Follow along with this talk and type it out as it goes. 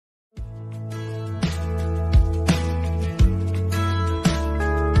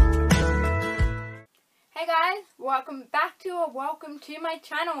Hey guys, welcome to my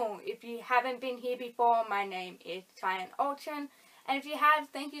channel. If you haven't been here before, my name is Cheyenne Alchin, and if you have,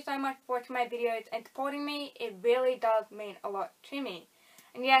 thank you so much for watching my videos and supporting me. It really does mean a lot to me.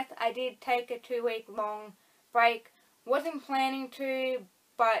 And yes, I did take a 2-week long break. Wasn't planning to,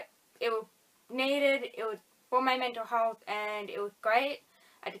 but it was needed. It was for my mental health and it was great.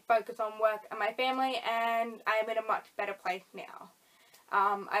 I did focus on work and my family, and I am in a much better place now.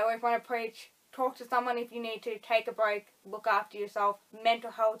 I always want to preach, talk to someone if you need to, take a break, look after yourself.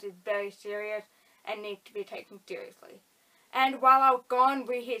 Mental health is very serious and needs to be taken seriously. And while I was gone,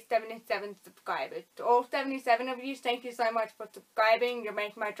 we hit 77 subscribers. To all 77 of you, thank you so much for subscribing. You're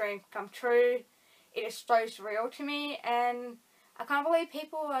making my dreams come true. It is so surreal to me, and I can't believe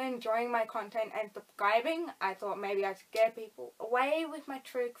people are enjoying my content and subscribing. I thought maybe I'd scare people away with my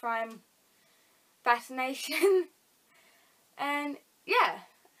true crime fascination. And yeah.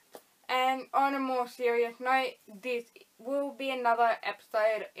 And on a more serious note, this will be another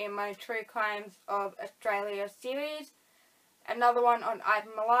episode in my True Crimes of Australia series. Another one on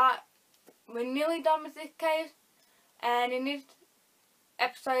Ivan Milat. We're nearly done with this case. And in this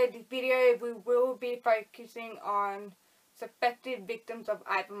episode, this video, we will be focusing on suspected victims of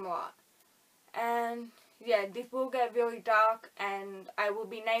Ivan Milat. And yeah, this will get really dark, and I will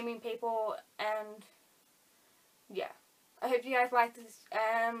be naming people, and yeah. I hope you guys like this,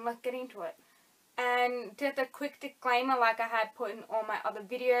 and let's get into it. And just a quick disclaimer, like I had put in all my other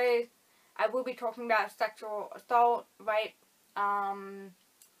videos, I will be talking about sexual assault, rape,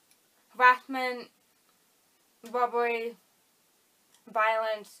 harassment, robbery,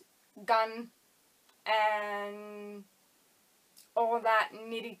 violence, gun, and all that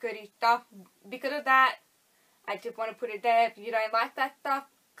nitty gritty stuff. Because of that, I just want to put it there. If you don't like that stuff,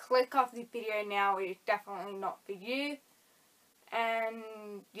 click off this video now. It is definitely not for you.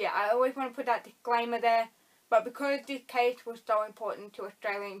 And yeah, I always want to put that disclaimer there, but because this case was so important to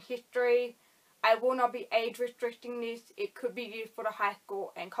Australian history, I will not be age restricting this. It could be used for the high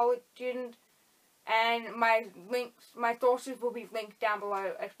school and college students, and my sources will be linked down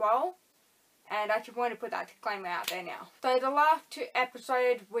below as well. And I just want to put that disclaimer out there now. So the last 2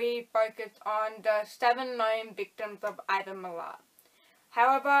 episodes we focused on the 7 known victims of Ivan Milat.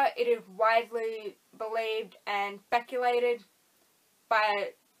 However, it is widely believed and speculated by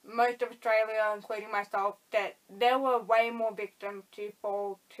most of Australia, including myself, that there were way more victims to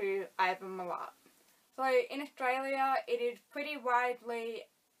fall to Ivan Milat. So in Australia, it is pretty widely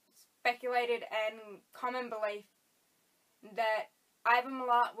speculated and common belief that Ivan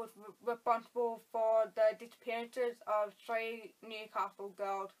Milat was responsible for the disappearances of 3 Newcastle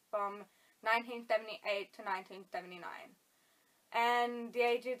girls from 1978 to 1979. And the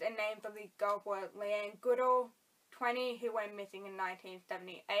ages and names of these girls were Leanne Goodall, 20, who went missing in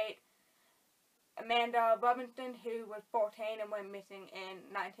 1978, Amanda Robinson, who was 14 and went missing in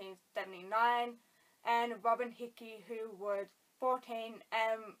 1979, and Robin Hickey, who was 14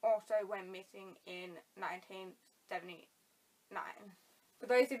 and also went missing in 1979. For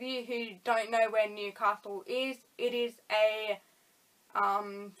those of you who don't know where Newcastle is, it is a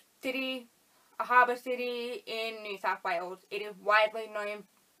city, a harbour city in New South Wales. It is widely known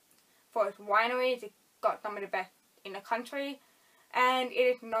for its wineries. It's got some of the best in the country, and it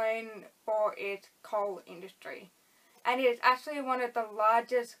is known for its coal industry, and it is actually one of the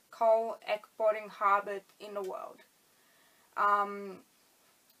largest coal exporting harbours in the world.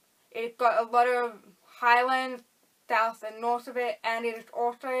 It's got a lot of highlands south and north of it, and it is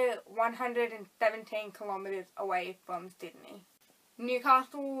also 117 kilometres away from Sydney.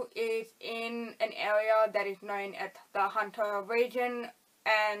 Newcastle is in an area that is known as the Hunter region,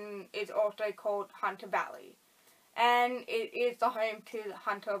 and is also called Hunter Valley. And it is the home to the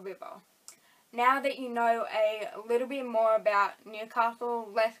Hunter River. Now that you know a little bit more about Newcastle,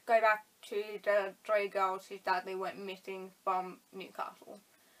 let's go back to the 3 girls who sadly went missing from Newcastle.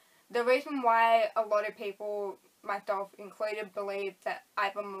 The reason why a lot of people, myself included, believe that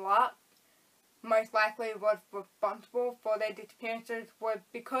Ivan Milat most likely was responsible for their disappearances was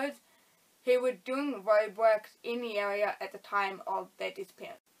because he was doing roadworks in the area at the time of their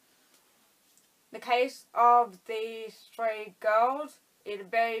disappearance. The case of these 3 girls is a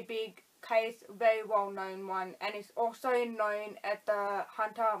very big case, very well known one, and it's also known as the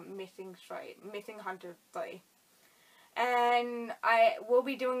Hunter Missing Hunter 3. And I will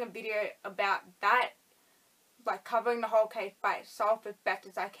be doing a video about that, like covering the whole case by itself as best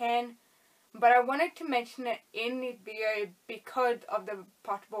as I can. But I wanted to mention it in this video because of the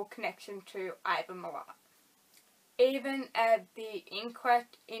possible connection to Ivan Milat. Even at the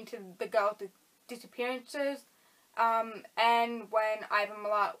inquest into the girls' disappearances, and when Ivan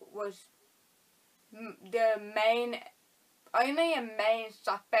Milat was only a main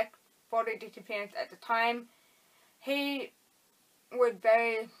suspect for the disappearance at the time. He was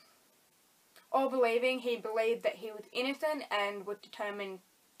very all-believing. He believed that he was innocent and was determined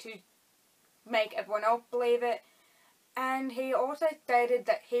to make everyone else believe it. And he also stated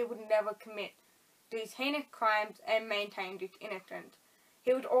that he would never commit these heinous crimes and maintained his innocence.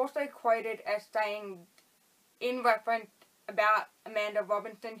 He was also quoted as saying, in reference about Amanda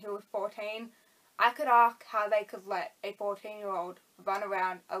Robinson, who was 14, "I could ask how they could let a 14-year-old run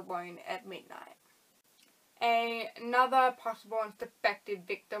around alone at midnight." Another possible and suspected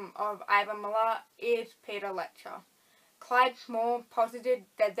victim of Ivan Milat is Peter Letcher. Clyde Small posited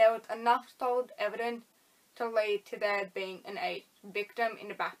that there was enough solid evidence to lead to there being an 8th victim in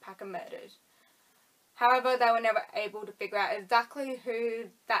the backpacker murders. However, they were never able to figure out exactly who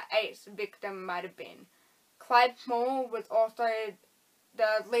that 8th victim might have been. Clyde Small was also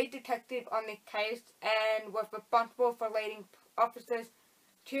the lead detective on this case and was responsible for leading officers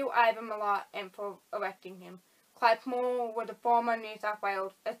to Ivan Milat and for arresting him. Clyde Small was a former New South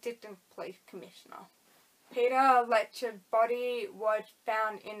Wales Assistant Police Commissioner. Peter Letcher's body was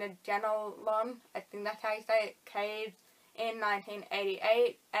found in the Jennelon, I think that's how you say it, caves in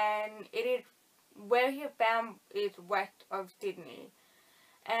 1988, and it is where he was found is west of Sydney.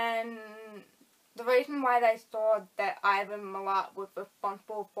 And the reason why they thought that Ivan Milat was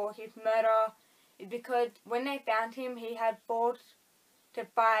responsible for his murder is because when they found him, he had 4 to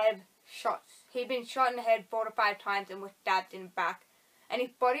 5 shots. He'd been shot in the head 4 to 5 times and was stabbed in the back. And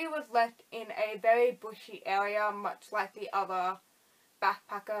his body was left in a very bushy area, much like the other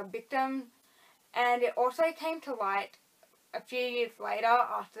backpacker victims. And it also came to light a few years later,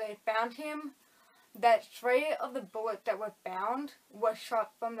 after they found him, that 3 of the bullets that were found were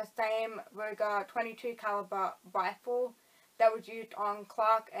shot from the same Ruger .22 caliber rifle that was used on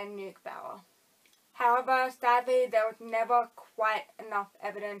Clark and Neubauer. However, sadly, there was never quite enough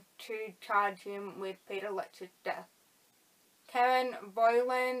evidence to charge him with Peter Letcher's death. Karen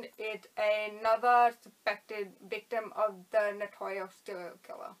Boyland is another suspected victim of the notorious serial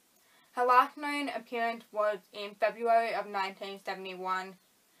killer. Her last known appearance was in February of 1971,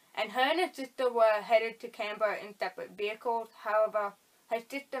 and her and her sister were headed to Canberra in separate vehicles. However, her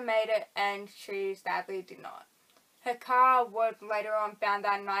sister made it and she sadly did not. Her car was later on found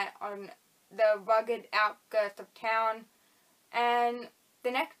that night on the rugged outskirts of town, and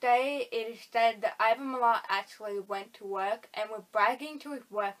the next day it is said that Ivan Milat actually went to work and was bragging to his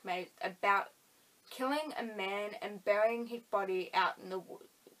workmates about killing a man and burying his body out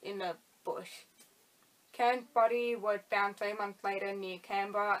in the bush. Karen's body was found 3 months later near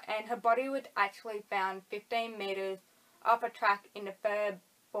Canberra, and her body was actually found 15 metres off a track in the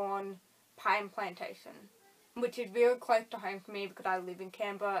Fairbairn Pine Plantation, which is really close to home for me because I live in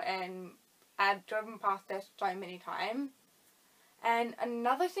Canberra and I've driven past there so many times. And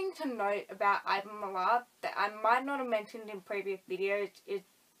another thing to note about Ivan Milat that I might not have mentioned in previous videos is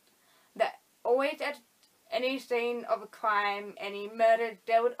that always at any scene of a crime, any murder,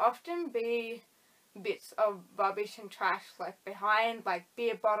 there would often be bits of rubbish and trash left behind, like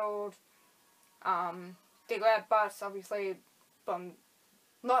beer bottles, cigarette butts, obviously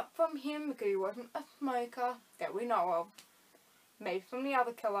not from him because he wasn't a smoker that we know of, maybe from the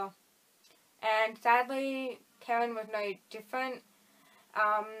other killer. And sadly, Karen was no different.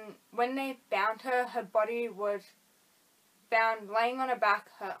 When they found her, her body was found laying on her back,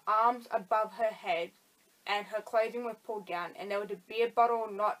 her arms above her head, and her clothing was pulled down, and there was a beer bottle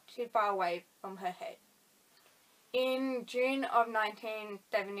not too far away from her head. In June of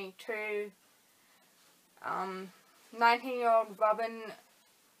 1972, 19-year-old Robin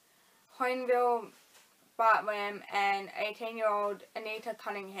Hoinville Bartram and 18-year-old Anita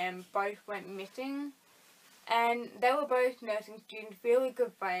Cunningham both went missing. And they were both nursing students, really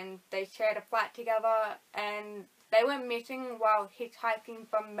good friends. They shared a flat together, and they went missing while hitchhiking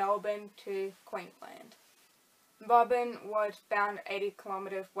from Melbourne to Queensland. Robin was found 80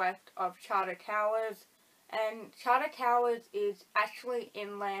 kilometres west of Charter Towers, and Charter Towers is actually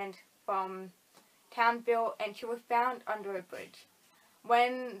inland from Townsville, and she was found under a bridge.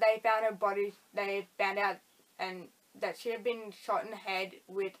 When they found her body, they found out that she had been shot in the head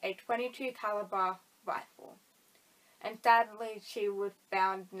with a .22 caliber rifle. And sadly, she was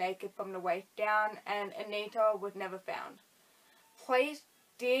found naked from the waist down, and Anita was never found. Police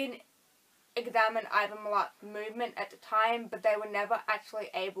did examine Ivan Milat's movement at the time, but they were never actually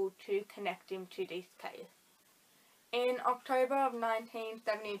able to connect him to this case. In October of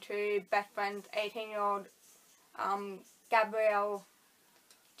 1972, best friends 18-year-old Gabrielle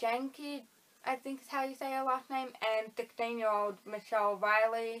Janke, I think is how you say her last name, and 16-year-old Michelle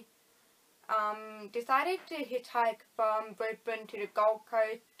Riley decided to hitchhike from Brisbane to the Gold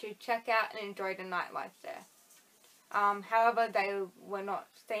Coast to check out and enjoy the nightlife there. However, they were not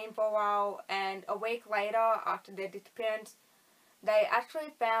seen for a while, and a week later, after their disappearance, they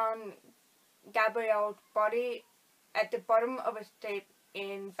actually found Gabrielle's body at the bottom of a steep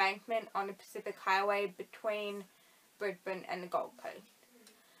embankment on the Pacific Highway between Brisbane and the Gold Coast.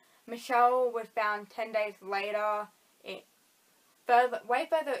 Michelle was found 10 days later, way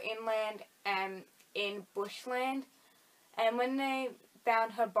further inland and in bushland, and when they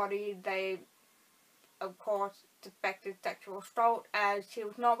found her body, they, of course, suspected sexual assault, as she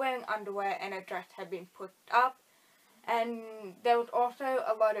was not wearing underwear and her dress had been pushed up, and there was also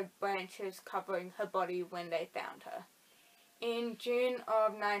a lot of branches covering her body when they found her. In June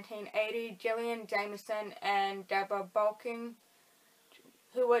of 1980, Gillian Jameson and Deborah Balking,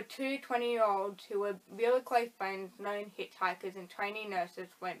 who were two 20-year-olds who were really close friends, known hitchhikers and trainee nurses,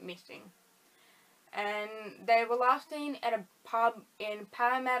 went missing. And they were last seen at a pub in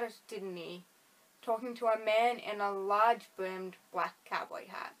Parramatta, Sydney, talking to a man in a large-brimmed black cowboy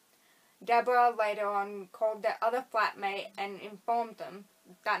hat. Deborah later on called their other flatmate and informed them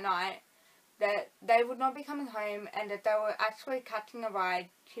that night that they would not be coming home and that they were actually catching a ride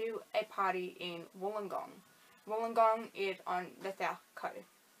to a party in Wollongong. Wollongong is on the south coast.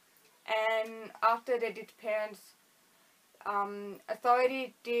 And after their disappearance,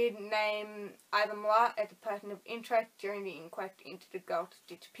 authorities did name Ivan Milat as a person of interest during the inquest into the girl's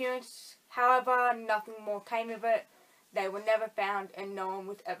disappearance. However, nothing more came of it. They were never found and no one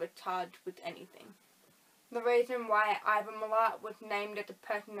was ever charged with anything. The reason why Ivan Milat was named as a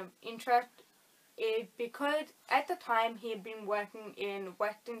person of interest is because at the time he had been working in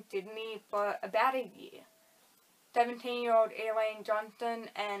Western Sydney for about a year. 17-year-old Elaine Johnston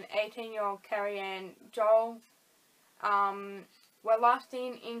and 18-year-old Carrie-Anne Joel were last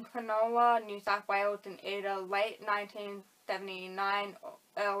seen in Cronulla, New South Wales in either late 1979 or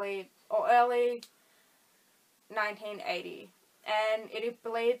early 1980. And it is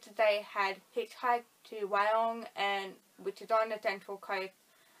believed that they had hitchhiked to Wyong, which is on the Central Coast,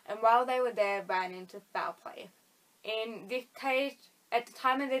 and while they were there ran into foul play. In this case, at the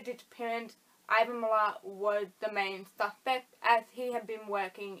time of their disappearance, Ivan Milat was the main suspect, as he had been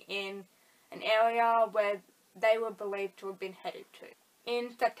working in an area where they were believed to have been headed to.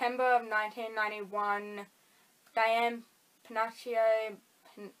 In September of 1991, Cheyenne,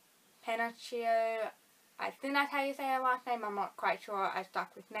 I think that's how you say her last name, I'm not quite sure, I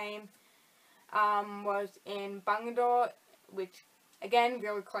stuck with name, was in Bungadore, which, again,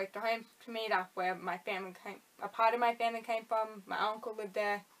 really close to home to me. That's where my family a part of my family came from. My uncle lived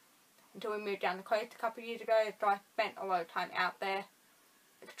there until we moved down the coast a couple of years ago, so I spent a lot of time out there.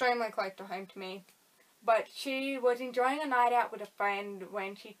 Extremely close to home to me. But she was enjoying a night out with a friend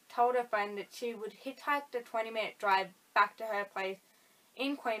when she told her friend that she would hitchhike the 20-minute drive back to her place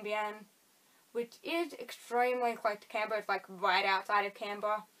in Queanbeyan, which is extremely close to Canberra. It's like right outside of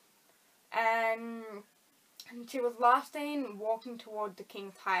Canberra. And she was last seen walking toward the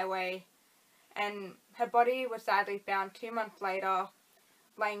King's Highway, and her body was sadly found 2 months later,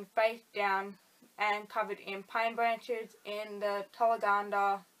 laying face down and covered in pine branches in the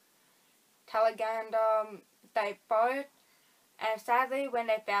Talaganda State Forest. And sadly, when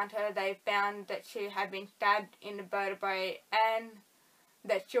they found her, they found that she had been stabbed in the vertebrae and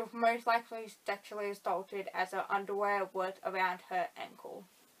that she was most likely sexually assaulted, as her underwear was around her ankle.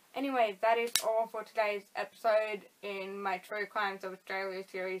 Anyway, that is all for today's episode in my True Crimes of Australia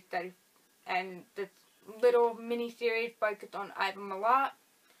series, and this little mini-series focused on Ivan Milat.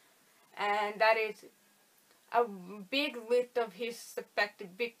 And that is a big list of his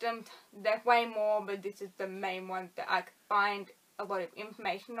suspected victims. There's way more, but this is the main one that I could find a lot of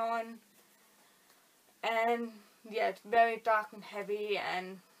information on. And yeah, it's very dark and heavy,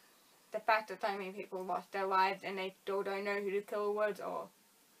 and the fact that so many people lost their lives and they still don't know who the killer was or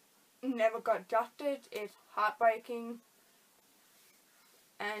never got justice is heartbreaking.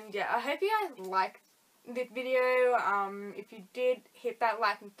 And yeah, I hope you guys liked this video. If you did, hit that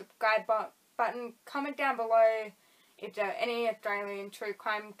like and subscribe button. Comment down below if there are any Australian true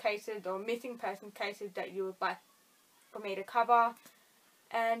crime cases or missing person cases that you would like for me to cover.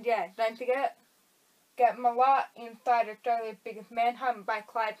 And yeah, don't forget, get Milat inside Australia's biggest manhunt by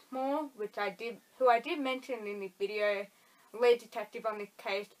Clive Moore, who I did mention in this video, lead detective on this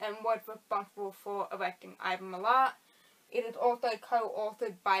case and was responsible for arresting Ivan Milat. It is also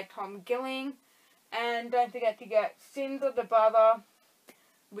co-authored by Tom Gilling. And don't forget to get Sins of the Brother,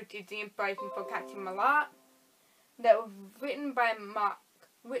 which is the inspiration for catching Milat. That was written by Mark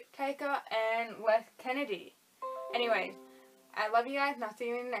Whittaker and Les Kennedy. Anyways, I love you guys and I'll see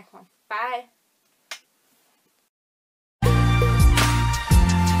you in the next one. Bye.